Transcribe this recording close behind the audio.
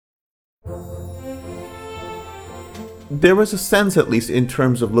There was a sense, at least in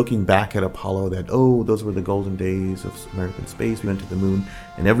terms of looking back at Apollo, that, oh, those were the golden days of American space. We went to the moon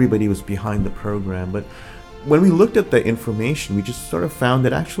and everybody was behind the program. But when we looked at the information, we just sort of found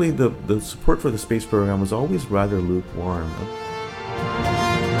that actually the support for the space program was always rather lukewarm.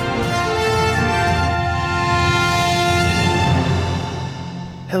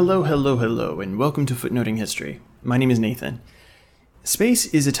 Hello, and welcome to Footnoting History. My name is Nathan. Space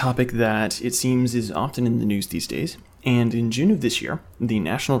is a topic that, it seems, is often in the news these days, and in June of this year, the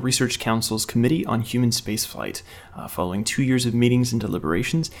National Research Council's Committee on Human Spaceflight, following 2 years of meetings and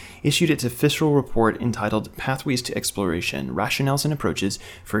deliberations, issued its official report entitled Pathways to Exploration, Rationales and Approaches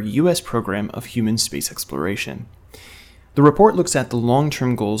for a U.S. Program of Human Space Exploration. The report looks at the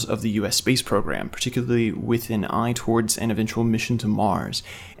long-term goals of the U.S. space program, particularly with an eye towards an eventual mission to Mars,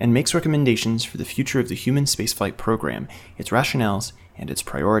 and makes recommendations for the future of the human spaceflight program, its rationales, and its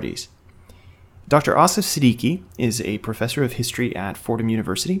priorities. Dr. Asif Siddiqui is a professor of history at Fordham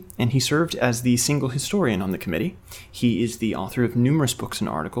University, and he served as the single historian on the committee. He is the author of numerous books and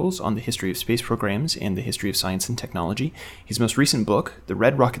articles on the history of space programs and the history of science and technology. His most recent book, The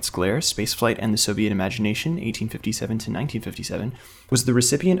Red Rocket's Glare, Spaceflight and the Soviet Imagination, 1857 to 1957, was the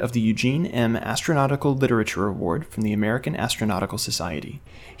recipient of the Eugene M. Astronautical Literature Award from the American Astronautical Society.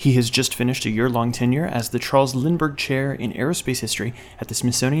 He has just finished a year-long tenure as the Charles Lindbergh Chair in Aerospace History at the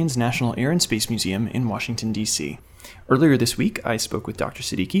Smithsonian's National Air and Space Museum in Washington, D.C. Earlier this week, I spoke with Dr.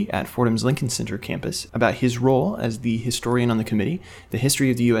 Siddiqui at Fordham's Lincoln Center campus about his role as the historian on the committee, the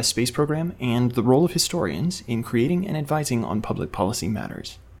history of the U.S. space program, and the role of historians in creating and advising on public policy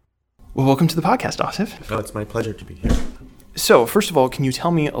matters. Well, welcome to the podcast, Asif. Oh, it's my pleasure to be here. So, first of all, can you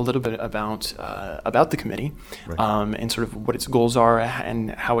tell me a little bit about the committee, Right. And sort of what its goals are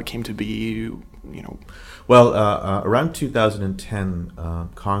and how it came to be, Well, around 2010,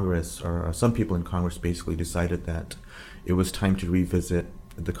 Congress, or some people in Congress, basically decided that it was time to revisit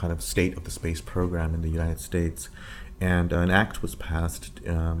the kind of state of the space program in the United States. And an act was passed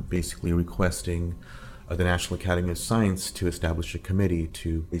basically requesting the National Academy of Science to establish a committee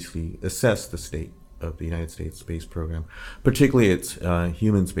to basically assess the state of the United States space program, particularly its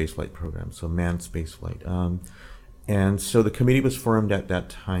human spaceflight program, so manned spaceflight. And so the committee was formed at that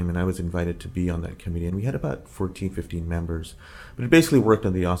time, and I was invited to be on that committee. And we had about 14, 15 members. But it basically worked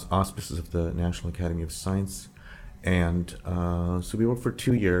on the auspices of the National Academy of Science. And so we worked for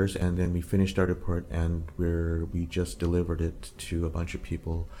 2 years, and then we finished our report, and we just delivered it to a bunch of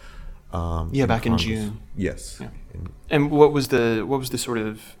people. Back in June. Yes. Yeah. And what was the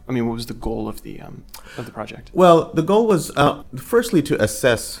goal of the project? Well, the goal was firstly to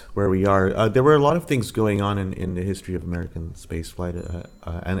assess where we are. There were a lot of things going on in the history of American spaceflight,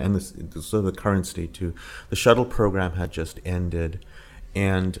 so the current state too. The shuttle program had just ended,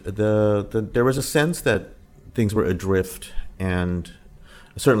 and there was a sense that things were adrift, and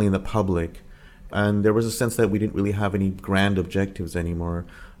certainly in the public. And there was a sense that we didn't really have any grand objectives anymore.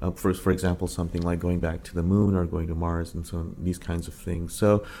 For example, something like going back to the moon or going to Mars and so on, these kinds of things.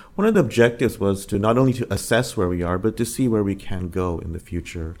 So one of the objectives was to not only to assess where we are, but to see where we can go in the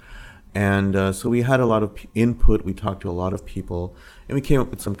future. And so we had a lot of input. We talked to a lot of people, and we came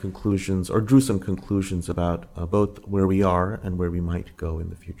up with some conclusions, or drew some conclusions about both where we are and where we might go in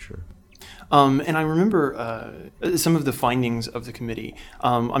the future. And I remember some of the findings of the committee.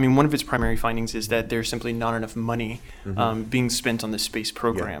 One of its primary findings is that there's simply not enough money being spent on the space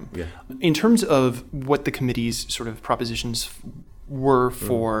program. Yeah. In terms of what the committee's sort of propositions were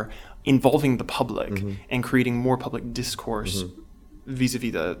for involving the public and creating more public discourse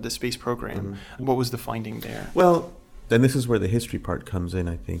vis-a-vis the space program, what was the finding there? Well, then this is where the history part comes in,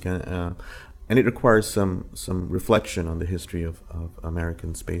 I think. And it requires some reflection on the history of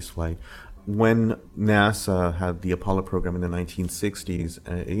American spaceflight. When NASA had the Apollo program in the 1960s,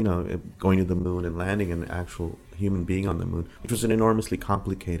 going to the moon and landing an actual human being on the moon, which was an enormously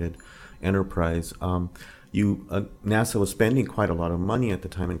complicated enterprise, NASA was spending quite a lot of money at the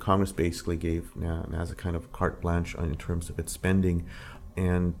time, and Congress basically gave NASA kind of carte blanche in terms of its spending.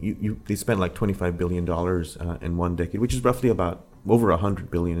 And they spent like $25 billion in one decade, which is roughly about over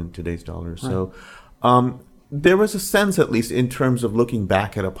 $100 billion in today's dollars. Right. So there was a sense, at least in terms of looking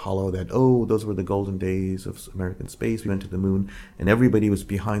back at Apollo, that, oh, those were the golden days of American space. We went to the moon and everybody was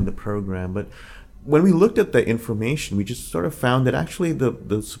behind the program. But when we looked at the information, we just sort of found that actually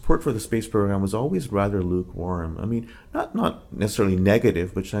the support for the space program was always rather lukewarm. I mean, not necessarily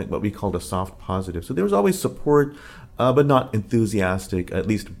negative, but what we called a soft positive. So there was always support, but not enthusiastic, at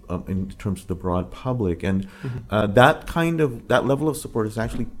least in terms of the broad public. And that level of support has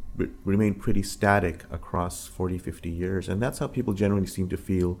actually remained pretty static across 40, 50 years. And that's how people generally seem to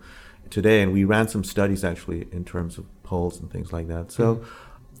feel today. And we ran some studies actually in terms of polls and things like that. So,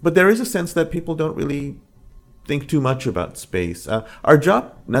 but there is a sense that people don't really think too much about space. Our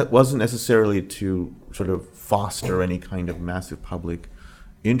job wasn't necessarily to sort of foster any kind of massive public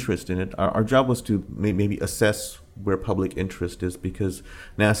interest in it. Our job was to maybe assess where public interest is, because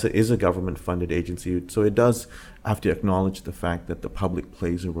NASA is a government-funded agency, so it does have to acknowledge the fact that the public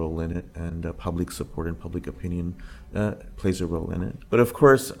plays a role in it, and public support and public opinion plays a role in it. But of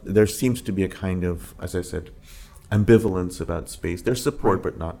course, there seems to be a kind of, as I said, ambivalence about space. There's support,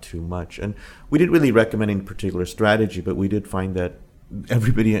 but not too much. And we didn't really recommend any particular strategy, but we did find that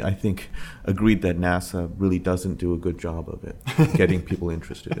everybody, I think, agreed that NASA really doesn't do a good job of it, getting people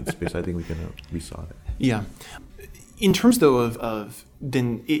interested in space. I think we saw that. Yeah. In terms, though, of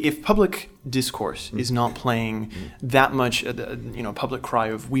then, if public discourse is not playing that much, public cry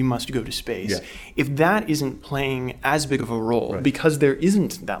of we must go to space, if that isn't playing as big of a role because there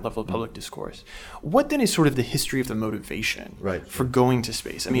isn't that level of public discourse, what then is sort of the history of the motivation for going to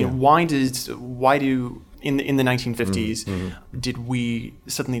space? I mean, why do in the 1950s did we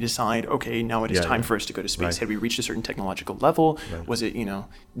suddenly decide, okay, now it is time for us to go to space? Had we reached a certain technological level? Was it,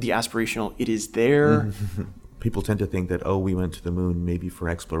 the aspirational, it is there? People tend to think that, we went to the moon maybe for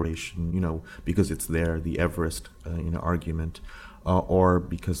exploration, because it's there, the Everest, argument, or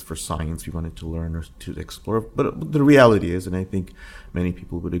because for science we wanted to learn or to explore. But the reality is, and I think many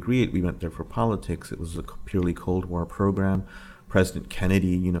people would agree, we went there for politics. It was a purely Cold War program. President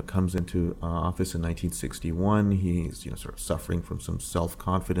Kennedy, comes into office in 1961. He's, sort of suffering from some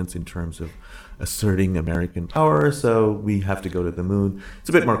self-confidence in terms of asserting American power. So we have to go to the moon. It's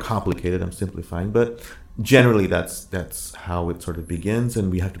a bit more complicated. I'm simplifying, but generally that's how it sort of begins. And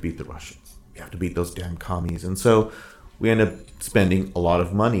we have to beat the Russians. We have to beat those damn commies. And so we end up spending a lot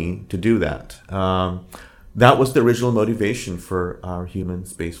of money to do that. That was the original motivation for our human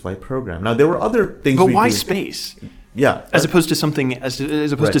spaceflight program. Now there were other things. But why space? Yeah, as opposed to something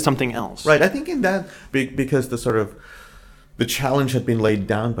to something else. Right. I think in that because the challenge had been laid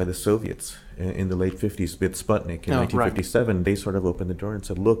down by the Soviets in the late 50s with Sputnik in 1957. They sort of opened the door and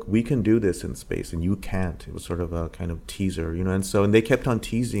said, "Look, we can do this in space, and you can't." It was sort of a kind of teaser, and they kept on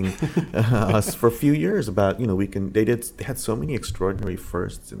teasing us for a few years about, we can. They had so many extraordinary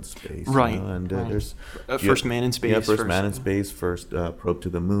firsts in space, and there's first man in space, first man in space, first probe to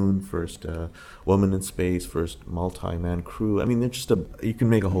the moon, first woman in space, first multi-man crew. I mean, you can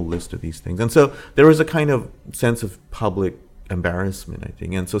make a whole list of these things, and so there was a kind of sense of public embarrassment, I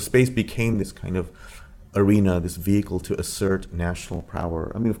think, and so space became this kind of arena, this vehicle to assert national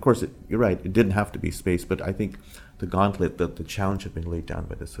power. I mean, of course, you're right, it didn't have to be space, but I think the gauntlet, the challenge had been laid down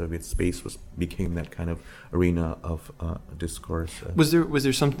by the Soviets. Space became that kind of arena of discourse. Was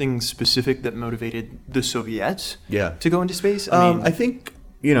there something specific that motivated the Soviets to go into space? I think,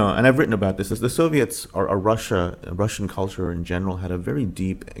 and I've written about this, is the Soviets or Russian culture in general had a very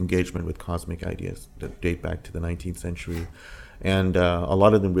deep engagement with cosmic ideas that date back to the 19th century. And a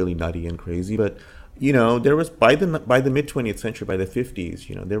lot of them really nutty and crazy. But, there was, by the mid-20th century, by the 50s,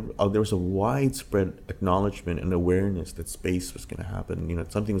 there was a widespread acknowledgement and awareness that space was going to happen,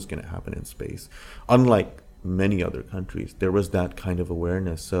 something was going to happen in space. Unlike many other countries, there was that kind of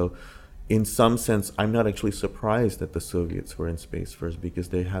awareness. So in some sense, I'm not actually surprised that the Soviets were in space first, because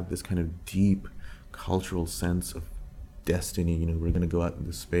they had this kind of deep cultural sense of destiny. We're going to go out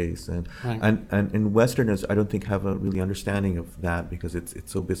into space, and Westerners, I don't think, have a really understanding of that, because it's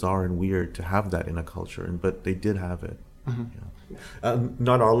so bizarre and weird to have that in a culture. But they did have it.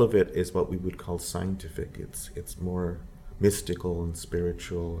 Not all of it is what we would call scientific. It's more mystical and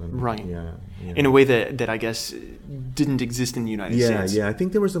spiritual, and in a way that I guess didn't exist in the United States. I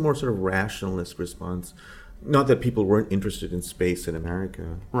think there was a more sort of rationalist response. Not that people weren't interested in space in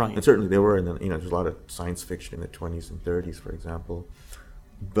America, and certainly they were. And there's a lot of science fiction in the 20s and 30s, for example,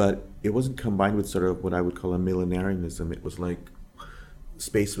 but it wasn't combined with sort of what I would call a millenarianism. It was like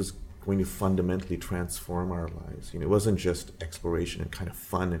space was going to fundamentally transform our lives. It wasn't just exploration and kind of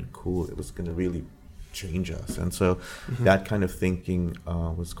fun and cool. It was going to really change us. And so that kind of thinking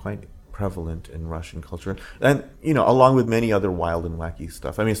was quite prevalent in Russian culture. And, along with many other wild and wacky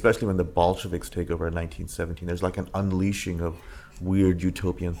stuff. I mean, especially when the Bolsheviks take over in 1917, there's like an unleashing of weird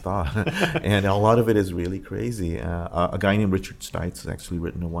utopian thought. And a lot of it is really crazy. A guy named Richard Stites has actually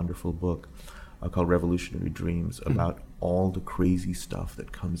written a wonderful book called Revolutionary Dreams about all the crazy stuff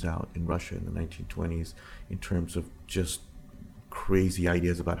that comes out in Russia in the 1920s in terms of just crazy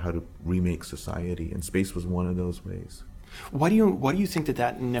ideas about how to remake society, and space was one of those ways. Why do you think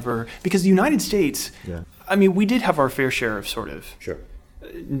that never? Because the United States, I mean, we did have our fair share of sort of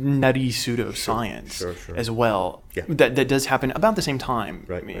nutty pseudoscience Sure. as well. Yeah. That does happen about the same time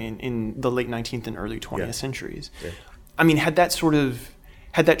Right. in the late 19th and early 20th centuries. Yeah. I mean, had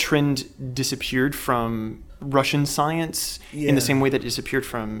that trend disappeared from Russian science in the same way that it disappeared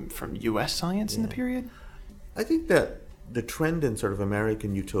from U.S. science in the period? I think that the trend in sort of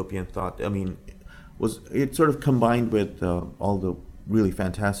American utopian thought, I mean, it sort of combined with all the really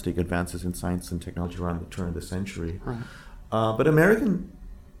fantastic advances in science and technology around the turn of the century. Right. But American,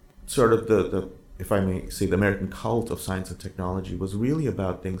 sort of the, if I may say, the American cult of science and technology was really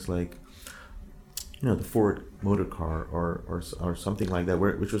about things like, the Ford motor car or something like that,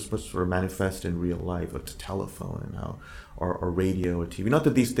 which was supposed to sort of manifest in real life, like the telephone and how, or radio or TV. Not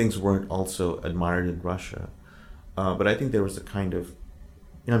that these things weren't also admired in Russia, but I think there was a kind of,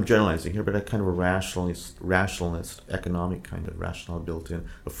 I'm generalizing here, but a kind of a rationalist economic kind of rationale built in,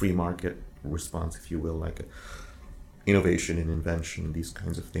 a free market response, if you will, like a innovation and invention, these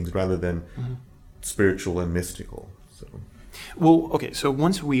kinds of things, rather than spiritual and mystical. So. Well, okay, so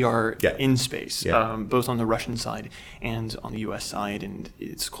once we are in space, Yeah. both on the Russian side and on the U.S. side, and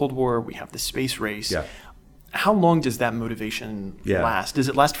it's Cold War, we have the space race. Yeah. How long does that motivation last? Does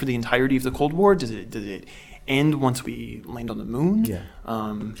it last for the entirety of the Cold War? Does it end once we land on the moon?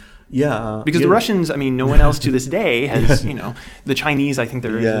 Yeah. Because the Russians, I mean, no one else to this day has, the Chinese, I think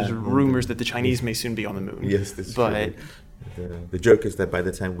there's rumors that the Chinese may soon be on the moon. Yes, that's but, true. The joke is that by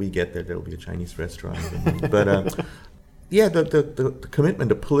the time we get there, there'll be a Chinese restaurant. But the commitment,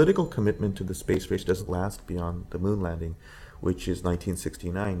 the political commitment to the space race doesn't last beyond the moon landing, which is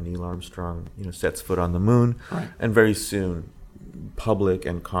 1969. Neil Armstrong, sets foot on the moon, right. And very soon, public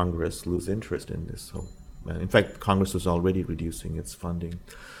and Congress lose interest in this. So, in fact, Congress was already reducing its funding.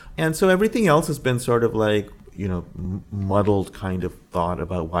 And so everything else has been sort of like, muddled kind of thought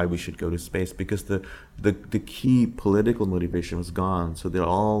about why we should go to space, because the key political motivation was gone. So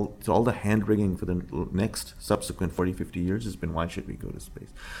all the hand-wringing for the next subsequent 40, 50 years has been, why should we go to space?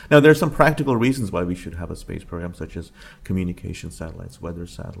 Now, there are some practical reasons why we should have a space program, such as communication satellites, weather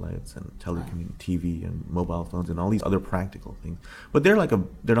satellites, and TV and mobile phones, and all these other practical things. But they're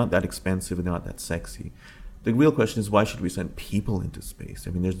not that expensive, and they're not that sexy. The real question is, why should we send people into space? I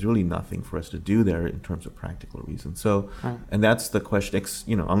mean, there's really nothing for us to do there in terms of practical reasons. So, and that's the question,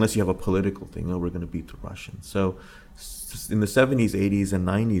 unless you have a political thing, we're going to beat the Russians. So in the 70s, 80s, and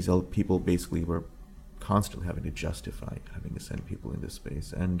 90s, people basically were constantly having to justify having to send people into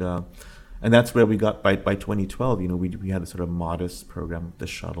space. And that's where we got, by 2012, we had a sort of modest program, the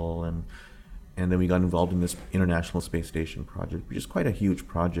shuttle, and then we got involved in this International Space Station project, which is quite a huge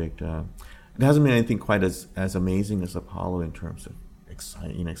project. It hasn't been anything quite as amazing as Apollo in terms of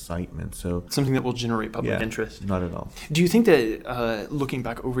excitement. So something that will generate public interest. Not at all. Do you think that looking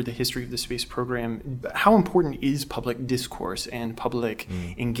back over the history of the space program, how important is public discourse and public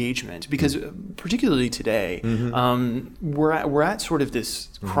engagement? Because particularly today, we're at sort of this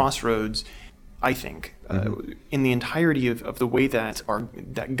crossroads, I think, in the entirety of the way that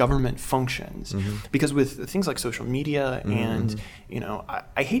that government functions. Because with things like social media and,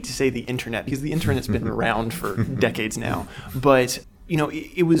 I hate to say the internet, because the internet's been around for decades now, but,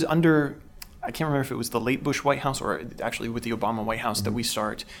 it was under, I can't remember if it was the late Bush White House or actually with the Obama White House that we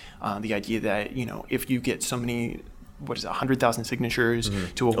start the idea that, if you get so many 100,000 signatures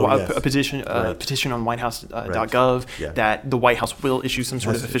to a petition on whitehouse.gov, that the White House will issue some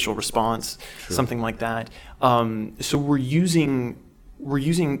sort of official response, something like that. So we're using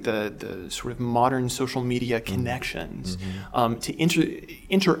the sort of modern social media connections to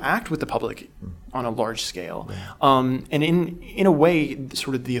interact with the public on a large scale. And in a way,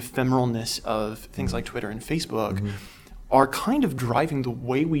 sort of the ephemeralness of things like Twitter and Facebook are kind of driving the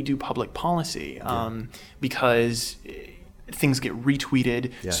way we do public policy, because things get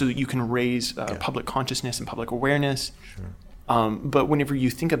retweeted so that you can raise public consciousness and public awareness. But whenever you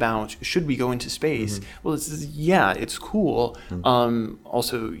think about, should we go into space? Well, it's cool.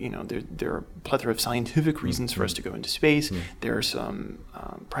 Also, there are a plethora of scientific reasons for us to go into space. There are some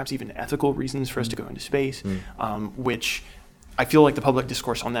perhaps even ethical reasons for us to go into space, which I feel like the public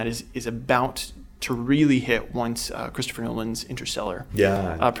discourse on that is about to really hit once Christopher Nolan's Interstellar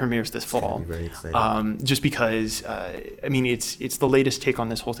premieres this fall. Very exciting. Just because, it's the latest take on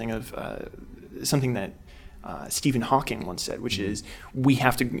this whole thing of something that Stephen Hawking once said, which is, we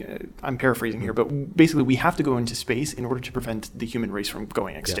have to, I'm paraphrasing here, but basically we have to go into space in order to prevent the human race from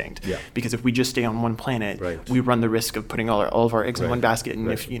going extinct. Because if we just stay on one planet, we run the risk of putting all of our eggs in one basket.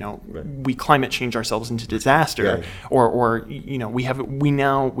 And if, we climate change ourselves into disaster, or we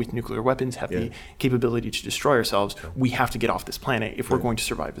now with nuclear weapons have the capability to destroy ourselves, we have to get off this planet if we're going to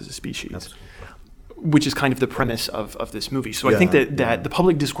survive as a species. which is kind of the premise of this movie. So I think that the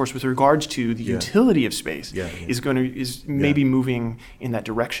public discourse with regards to the utility of space is maybe moving in that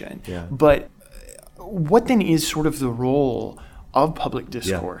direction. Yeah. But what then is sort of the role of public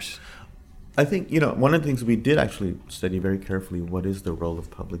discourse? I think, one of the things we did actually study very carefully, what is the role of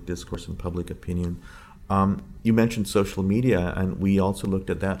public discourse and public opinion? You mentioned social media, and we also looked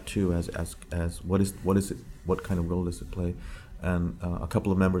at that too as what is it, what kind of role does it play? And a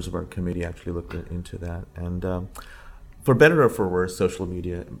couple of members of our committee actually looked into that. And for better or for worse, social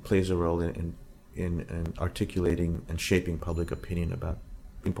media plays a role in articulating and shaping public opinion about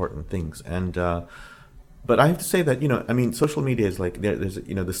important things. And but I have to say that social media is like there's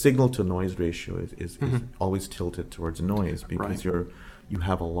the signal to noise ratio is always tilted towards noise, because you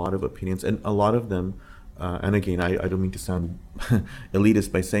have a lot of opinions, and a lot of them. And again, I don't mean to sound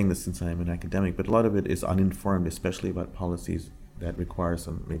elitist by saying this, since I'm an academic, but a lot of it is uninformed, especially about policies that require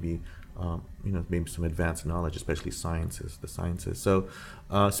some maybe some advanced knowledge, especially the sciences. So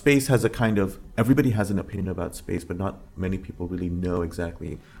space has a kind of, everybody has an opinion about space, but not many people really know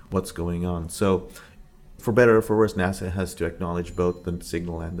exactly what's going on. So for better or for worse, NASA has to acknowledge both the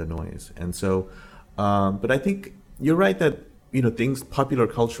signal and the noise. And so, but I think you're right that popular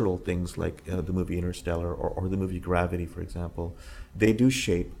cultural things like the movie Interstellar or the movie Gravity, for example, they do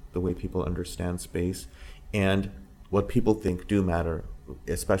shape the way people understand space, and what people think do matter,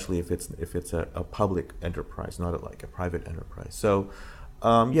 especially if it's a public enterprise, not like a private enterprise. So,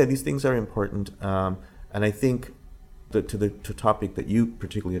 these things are important, and I think to the topic that you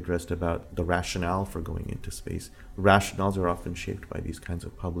particularly addressed about the rationale for going into space, rationales are often shaped by these kinds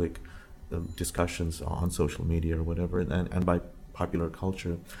of public discussions on social media or whatever, and by popular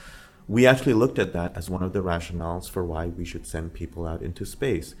culture. We actually looked at that as one of the rationales for why we should send people out into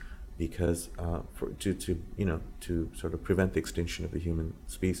space, because to sort of prevent the extinction of the human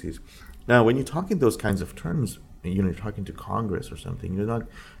species. Now, when you talk in those kinds of terms, you're talking to Congress or something.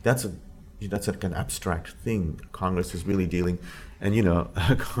 That's like an abstract thing. Congress is really dealing. And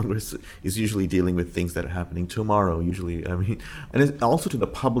Congress is usually dealing with things that are happening tomorrow. Usually, and it's also to the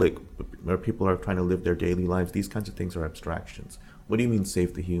public, where people are trying to live their daily lives. These kinds of things are abstractions. What do you mean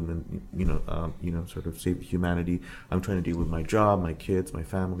save the human? Sort of save humanity. I'm trying to deal with my job, my kids, my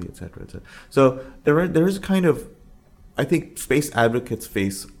family, etc., etc. So there is kind of, I think space advocates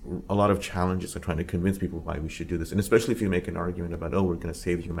face a lot of challenges in trying to convince people why we should do this, and especially if you make an argument about, we're going to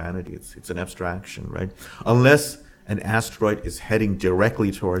save humanity. It's an abstraction, right? Unless an asteroid is heading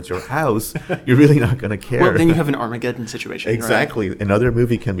directly towards your house, you're really not going to care. Well, then you have an Armageddon situation. Exactly. Right? Another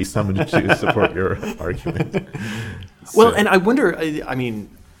movie can be summoned to support your argument. Well, and I wonder, I mean,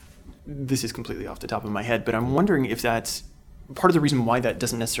 this is completely off the top of my head, but I'm wondering if that's part of the reason why that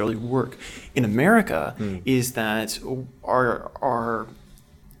doesn't necessarily work in America is that our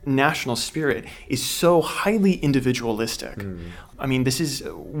national spirit is so highly individualistic. I mean,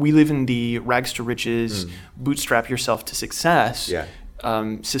 we live in the rags to riches, bootstrap yourself to success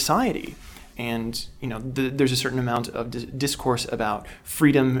society. And, there's a certain amount of discourse about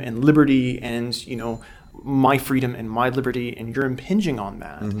freedom and liberty and, my freedom and my liberty, and you're impinging on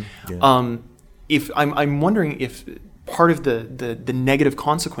that. If I'm wondering if part of the negative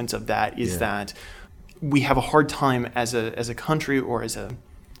consequence of that is that we have a hard time as a country or as a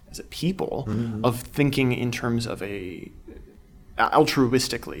people of thinking in terms of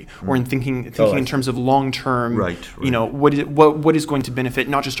altruistically, or in thinking in terms of long-term, right. What is going to benefit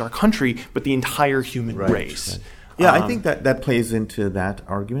not just our country but the entire human race. Right. Yeah, I think that plays into that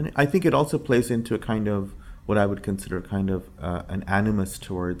argument. I think it also plays into a kind of what I would consider kind of an animus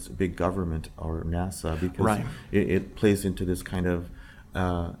towards big government or NASA, because it plays into this kind of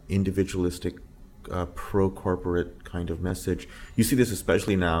individualistic, pro-corporate kind of message. You see this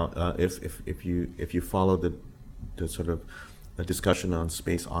especially now if you follow the sort of a discussion on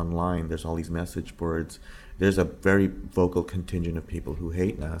space online. There's all these message boards. There's a very vocal contingent of people who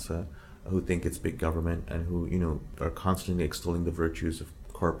hate NASA, who think it's big government, and who are constantly extolling the virtues of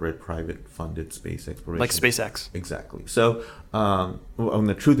corporate, private funded space exploration. Like SpaceX. Exactly. So, and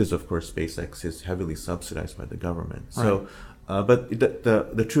the truth is, of course, SpaceX is heavily subsidized by the government. Right. So, but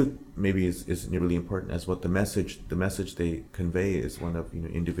the truth maybe is really important, as what the message they convey is one of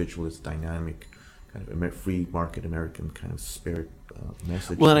individualist, dynamic, kind of free market American kind of spirit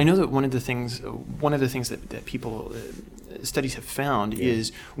message. Well, and I know that one of the things that people studies have found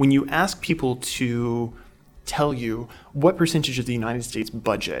is when you ask people to tell you what percentage of the United States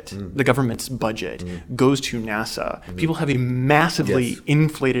budget, the government's budget, goes to NASA, people have a massively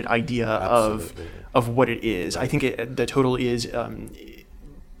inflated idea of what it is. Right. I think the total is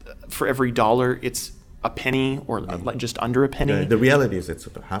for every dollar, it's a penny or like just under a penny. The reality is it's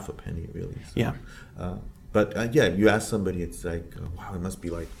about half a penny, really. So, Yeah. But you ask somebody, it's like, wow, it must be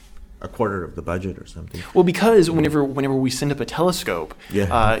like a quarter of the budget or something. Well, because whenever we send up a telescope,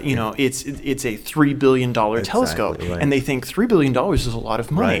 it's a $3 billion telescope, right. and they think $3 billion is a lot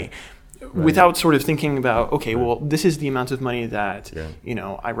of money. Right. Without sort of thinking about, okay, well, this is the amount of money that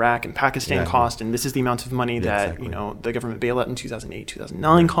Iraq and Pakistan cost, and this is the amount of money that the government bailout in 2008,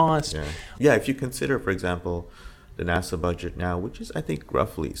 2009 cost. Yeah, if you consider, for example, the NASA budget now, which is I think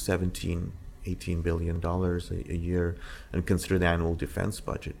roughly $18 billion a year, and consider the annual defense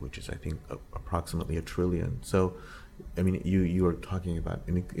budget, which is I think approximately $1 trillion. So, I mean, you are talking about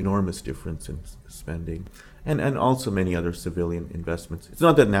an enormous difference in spending, and also many other civilian investments. It's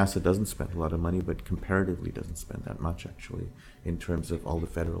not that NASA doesn't spend a lot of money, but comparatively doesn't spend that much actually in terms of all the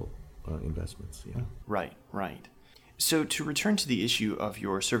federal investments. Yeah. Right. So to return to the issue of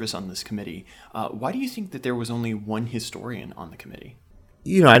your service on this committee, why do you think that there was only one historian on the committee?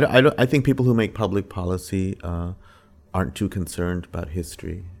 I think people who make public policy aren't too concerned about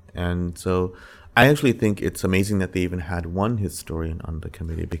history. And so I actually think it's amazing that they even had one historian on the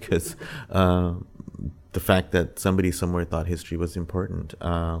committee, because the fact that somebody somewhere thought history was important.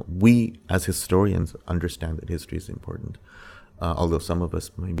 We, as historians, understand that history is important, although some of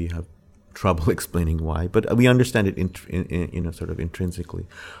us maybe have trouble explaining why. But we understand it sort of intrinsically.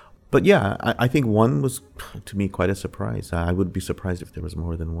 But yeah, I think one was, to me, quite a surprise. I would be surprised if there was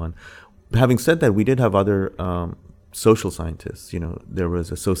more than one. Having said that, we did have other social scientists. There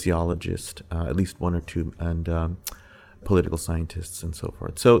was a sociologist, at least one or two, and political scientists and so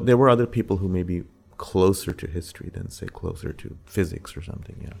forth. So there were other people who may be closer to history than, say, closer to physics or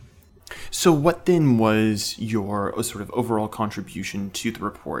something, yeah. So what then was your sort of overall contribution to the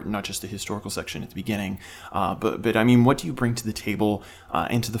report, not just the historical section at the beginning, but I mean, what do you bring to the table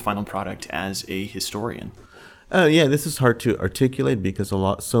and to the final product as a historian? This is hard to articulate, because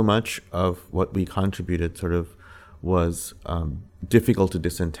so much of what we contributed sort of was difficult to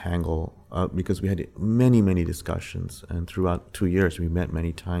disentangle, because we had many, many discussions, and throughout 2 years we met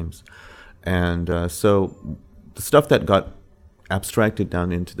many times. And so the stuff that got abstracted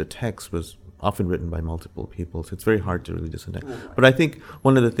down into the text was often written by multiple people, so it's very hard to really disentangle. But I think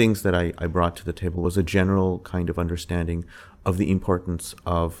one of the things that I brought to the table was a general kind of understanding of the importance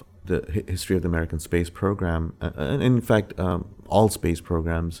of the history of the American space program, and in fact, all space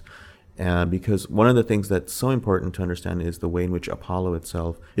programs, because one of the things that's so important to understand is the way in which Apollo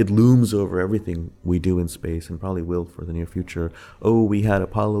itself, it looms over everything we do in space, and probably will for the near future. Oh, we had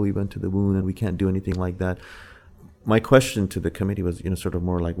Apollo, we went to the moon, and we can't do anything like that. My question to the committee was, sort of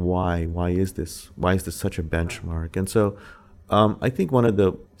more like, why? Why is this such a benchmark? And so I think one of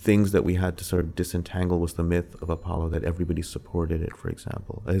the things that we had to sort of disentangle was the myth of Apollo, that everybody supported it, for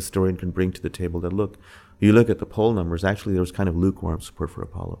example. A historian can bring to the table that, you look at the poll numbers, actually there was kind of lukewarm support for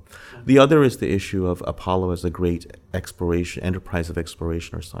Apollo. The other is the issue of Apollo as a great enterprise of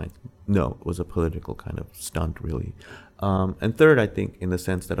exploration or science. No, it was a political kind of stunt, really. And third, I think, in the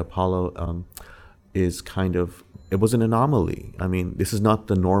sense that Apollo is kind of, it was an anomaly. I mean, this is not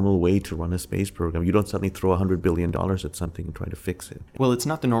the normal way to run a space program. You don't suddenly throw $100 billion at something and try to fix it. Well, it's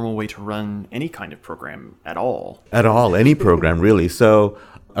not the normal way to run any kind of program at all. Any program, really. So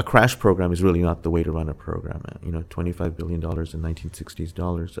a crash program is really not the way to run a program. $25 billion in 1960s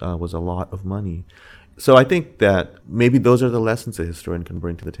dollars was a lot of money. So I think that maybe those are the lessons a historian can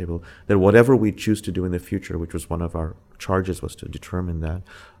bring to the table, that whatever we choose to do in the future, which was one of our charges, was to determine that,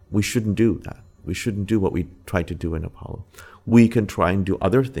 we shouldn't do that. We shouldn't do what we tried to do in Apollo. We can try and do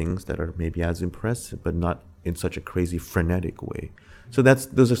other things that are maybe as impressive, but not in such a crazy, frenetic way. So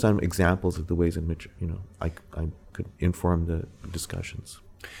those are some examples of the ways in which I could inform the discussions.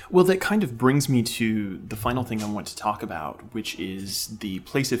 Well, that kind of brings me to the final thing I want to talk about, which is the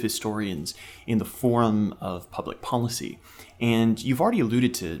place of historians in the forum of public policy. And you've already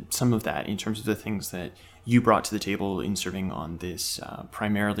alluded to some of that in terms of the things that you brought to the table in serving on this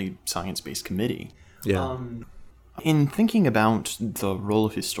primarily science-based committee. Yeah. In thinking about the role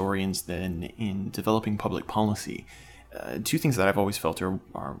of historians then in developing public policy, two things that I've always felt are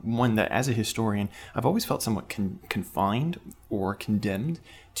one, that as a historian, I've always felt somewhat confined or condemned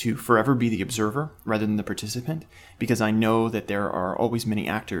to forever be the observer rather than the participant, because I know that there are always many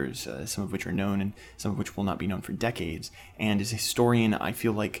actors, some of which are known and some of which will not be known for decades. And as a historian, I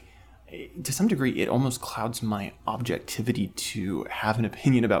feel like to some degree, it almost clouds my objectivity to have an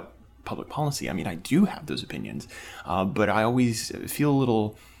opinion about public policy. I mean, I do have those opinions, but I always feel a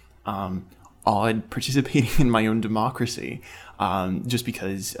little odd participating in my own democracy, just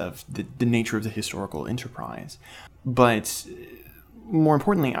because of the nature of the historical enterprise. But more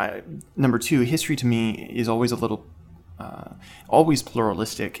importantly, number two, history to me is always always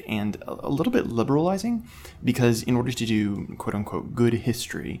pluralistic and a little bit liberalizing, because in order to do quote unquote good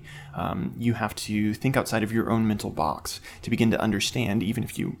history, you have to think outside of your own mental box to begin to understand, even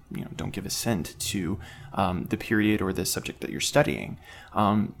if you don't give assent to the period or the subject that you're studying.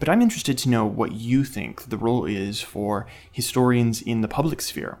 But I'm interested to know what you think the role is for historians in the public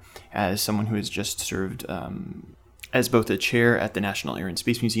sphere, as someone who has just served as both a chair at the National Air and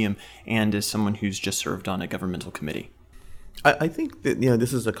Space Museum and as someone who's just served on a governmental committee. I think that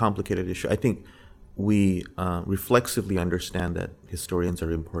this is a complicated issue. I think we reflexively understand that historians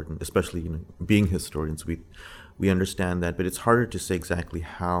are important, especially being historians. We understand that, but it's harder to say exactly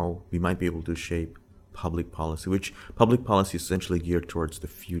how we might be able to shape public policy, which public policy is essentially geared towards the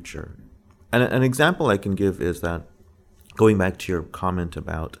future. And an example I can give is that, going back to your comment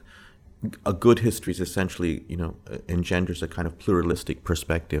about a good history is essentially engenders a kind of pluralistic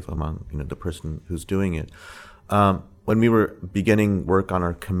perspective among the person who's doing it. When we were beginning work on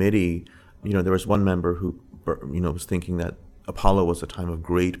our committee, there was one member who, was thinking that Apollo was a time of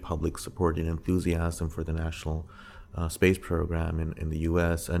great public support and enthusiasm for the national space program in the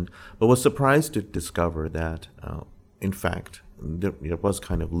U.S. But was surprised to discover that, in fact, there was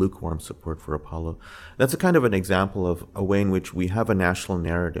kind of lukewarm support for Apollo. That's a kind of an example of a way in which we have a national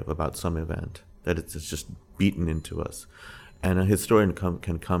narrative about some event that it's just beaten into us, and a historian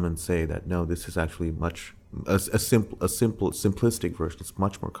can come and say that no, this is actually simplistic version. It's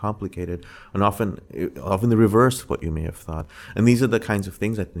much more complicated, and often the reverse of what you may have thought. And these are the kinds of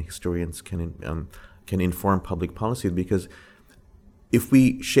things I think historians can inform public policy, because if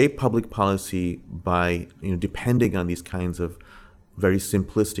we shape public policy by depending on these kinds of very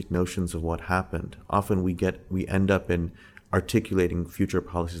simplistic notions of what happened, often we end up in articulating future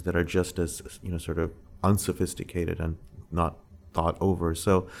policies that are just as sort of unsophisticated and not thought over.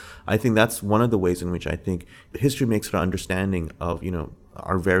 So I think that's one of the ways in which I think history makes our understanding of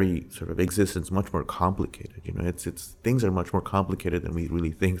our very sort of existence much more complicated. It's things are much more complicated than we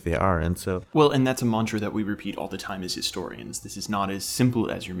really think they are. And so and that's a mantra that we repeat all the time as historians. This is not as simple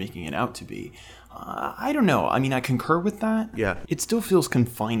as you're making it out to be. I don't know. I mean, I concur with that. Yeah. It still feels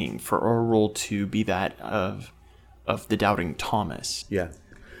confining for our role to be that of the doubting Thomas. Yeah.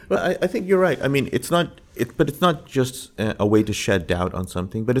 Well, I think you're right. I mean, it's not just a way to shed doubt on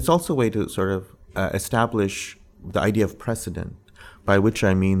something, but it's also a way to sort of establish the idea of precedent, by which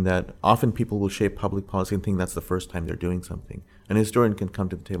I mean that often people will shape public policy and think that's the first time they're doing something. An historian can come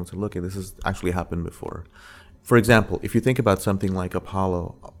to the table and say, look, this has actually happened before. For example, if you think about something like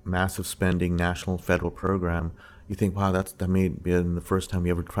Apollo, massive spending, national federal program, you think, wow, that may have been the first time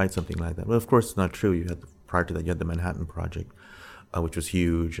we ever tried something like that. Well, of course, it's not true. Prior to that, you had the Manhattan Project, which was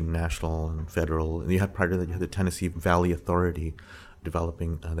huge and national and federal. And prior to that, you had the Tennessee Valley Authority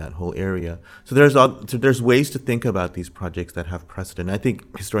developing that whole area. So there's ways to think about these projects that have precedent. I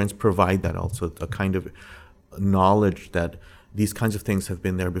think historians provide that also, a kind of knowledge that these kinds of things have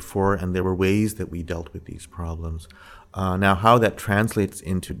been there before, and there were ways that we dealt with these problems. Now, how that translates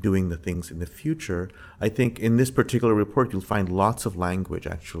into doing the things in the future, I think in this particular report, you'll find lots of language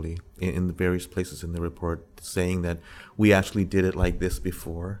actually in the various places in the report saying that we actually did it like this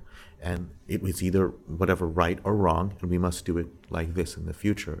before, and it was either whatever right or wrong, and we must do it like this in the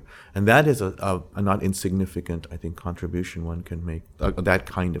future. And that is a not insignificant, I think, contribution one can make, that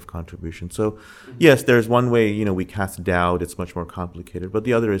kind of contribution. So yes, there's one way, we cast doubt, it's much more complicated, but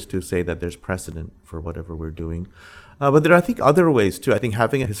the other is to say that there's precedent for whatever we're doing. But there are, I think, other ways too. I think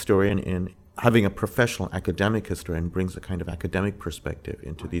having a professional academic historian brings a kind of academic perspective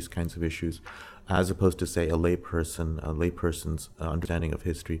into these kinds of issues, as opposed to, say, a layperson's understanding of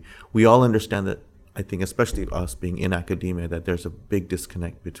history. We all understand that, I think, especially us being in academia, that there's a big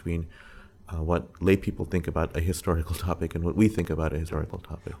disconnect between what lay people think about a historical topic and what we think about a historical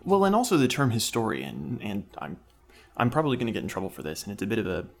topic. Well, and also the term historian, and I'm probably going to get in trouble for this, and it's a bit of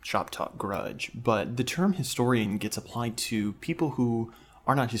a shop talk grudge, but the term historian gets applied to people who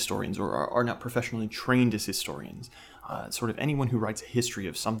are not historians or are not professionally trained as historians, sort of anyone who writes a history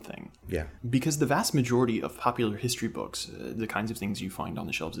of something. Yeah. Because the vast majority of popular history books, the kinds of things you find on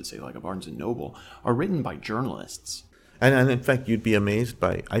the shelves at, say, like a Barnes & Noble, are written by journalists. And in fact, you'd be amazed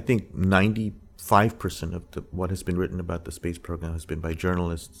by, I think, 95% of what has been written about the space program has been by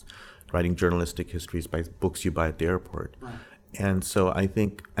journalists, writing journalistic histories by books you buy at the airport. Right. And so I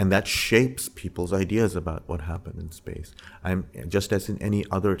think, and that shapes people's ideas about what happened in space. Just as in any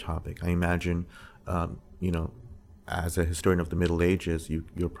other topic, I imagine, as a historian of the Middle Ages,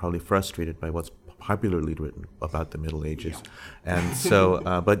 you're probably frustrated by what's popularly written about the Middle Ages. And so,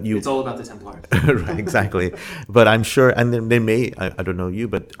 but you... It's all about the Templars. Right, exactly. But I'm sure, and then they may, I don't know you,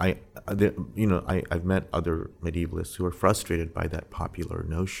 but I've met other medievalists who are frustrated by that popular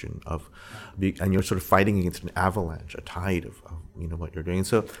notion of, and you're sort of fighting against an avalanche, a tide of what you're doing. And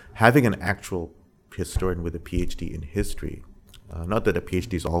so having an actual historian with a PhD in history, not that a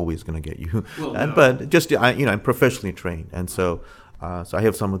PhD is always going to get you, but just, I'm professionally trained. And so I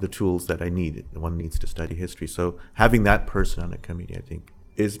have some of the tools that I need. One needs to study history. So having that person on a committee, I think,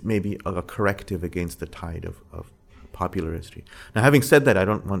 is maybe a corrective against the tide of popular history. Now, having said that, I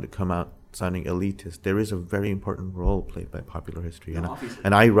don't want to come out sounding elitist. There is a very important role played by popular history.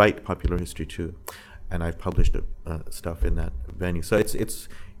 And I write popular history too. And I've published stuff in that venue. So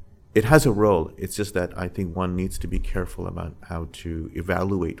it has a role. It's just that I think one needs to be careful about how to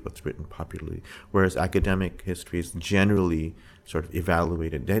evaluate what's written popularly, whereas academic history is generally sort of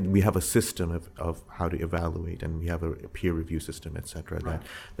evaluated. Then we have a system of how to evaluate, and we have a peer review system, et cetera, right.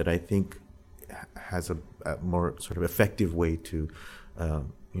 that I think has a more sort of effective way to,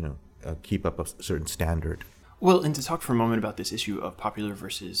 keep up a certain standard. Well, and to talk for a moment about this issue of popular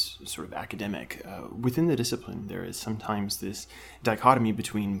versus sort of academic, within the discipline, there is sometimes this dichotomy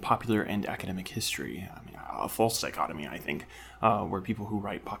between popular and academic history. I mean, a false dichotomy, I think, where people who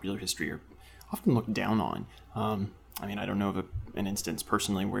write popular history are often looked down on. I don't know of an instance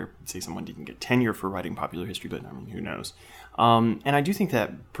personally where, say, someone didn't get tenure for writing popular history, but who knows? And I do think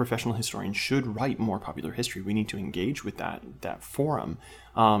that professional historians should write more popular history. We need to engage with that forum.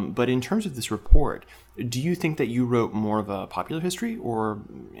 But in terms of this report, do you think that you wrote more of a popular history or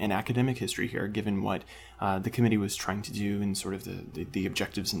an academic history here, given what the committee was trying to do and sort of the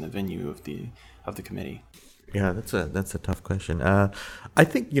objectives and the venue of the committee? Yeah, that's a tough question. I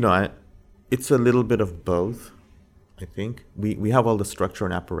think it's a little bit of both. I think we have all the structure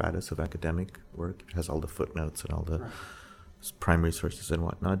and apparatus of academic work. It has all the footnotes and all the primary sources and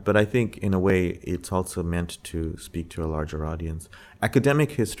whatnot. But I think in a way it's also meant to speak to a larger audience.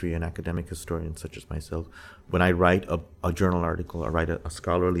 Academic history and academic historians such as myself, when I write a journal article or write a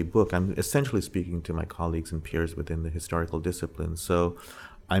scholarly book, I'm essentially speaking to my colleagues and peers within the historical discipline. So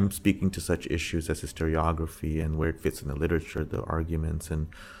I'm speaking to such issues as historiography and where it fits in the literature, the arguments, and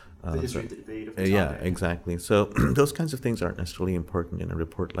the history of the debate of the yeah, topic. exactly. So those kinds of things aren't necessarily important in a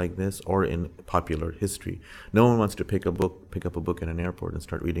report like this or in popular history. No one wants to pick up a book in an airport and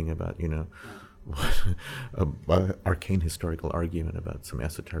start reading about, arcane historical argument about some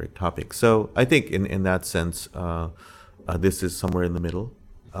esoteric topic. So I think in that sense, this is somewhere in the middle.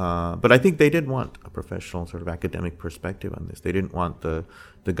 But I think they did want a professional sort of academic perspective on this. They didn't want the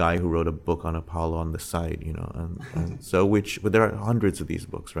guy who wrote a book on Apollo on the side, and so but there are hundreds of these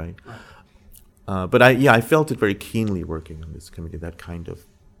books, right? But I felt it very keenly working on this committee, that kind of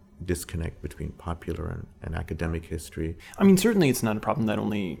disconnect between popular and academic history. I mean, certainly it's not a problem that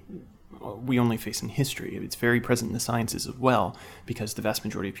we only face in history. It's very present in the sciences as well, because the vast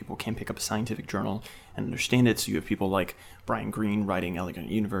majority of people can't pick up a scientific journal and understand it. So you have people like Brian Greene writing Elegant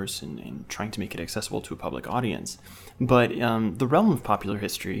Universe and trying to make it accessible to a public audience. But the realm of popular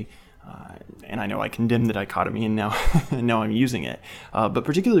history, and I know I condemn the dichotomy and now I'm using it, but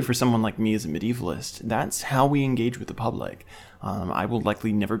particularly for someone like me as a medievalist, that's how we engage with the public. I will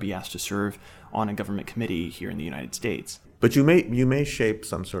likely never be asked to serve on a government committee here in the United States. But you may shape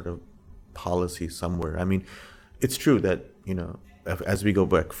some sort of policy somewhere. I mean, it's true that as we go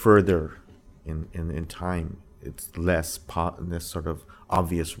back further in time, it's less this sort of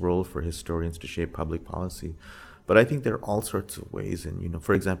obvious role for historians to shape public policy. But I think there are all sorts of ways, and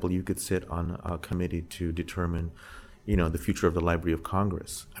for example, you could sit on a committee to determine the future of the Library of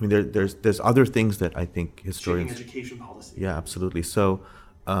Congress. I mean, there's other things that I think historians shaping education policy. Yeah, absolutely. So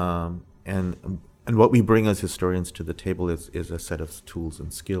and what we bring as historians to the table is a set of tools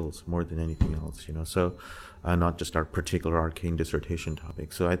and skills more than anything else, So not just our particular arcane dissertation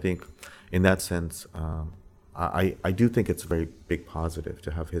topic. So I think in that sense, I do think it's a very big positive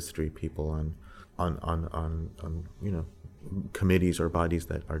to have history people on committees or bodies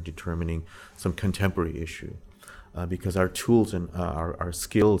that are determining some contemporary issue. Because our tools and our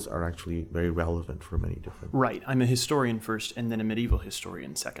skills are actually very relevant for many different. Right. I'm a historian first, and then a medieval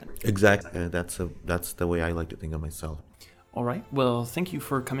historian second. Exactly. That's the way I like to think of myself. All right. Well, thank you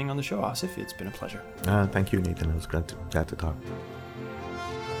for coming on the show, Asif. It's been a pleasure. Thank you, Nathan. It was glad to talk.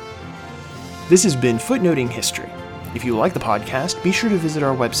 This has been Footnoting History. If you like the podcast, be sure to visit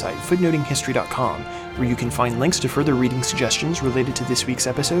our website, footnotinghistory.com, where you can find links to further reading suggestions related to this week's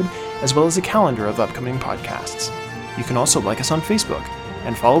episode, as well as a calendar of upcoming podcasts. You can also like us on Facebook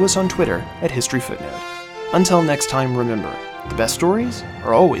and follow us on Twitter at History Footnote. Until next time, remember, the best stories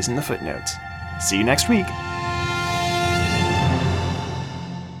are always in the footnotes. See you next week.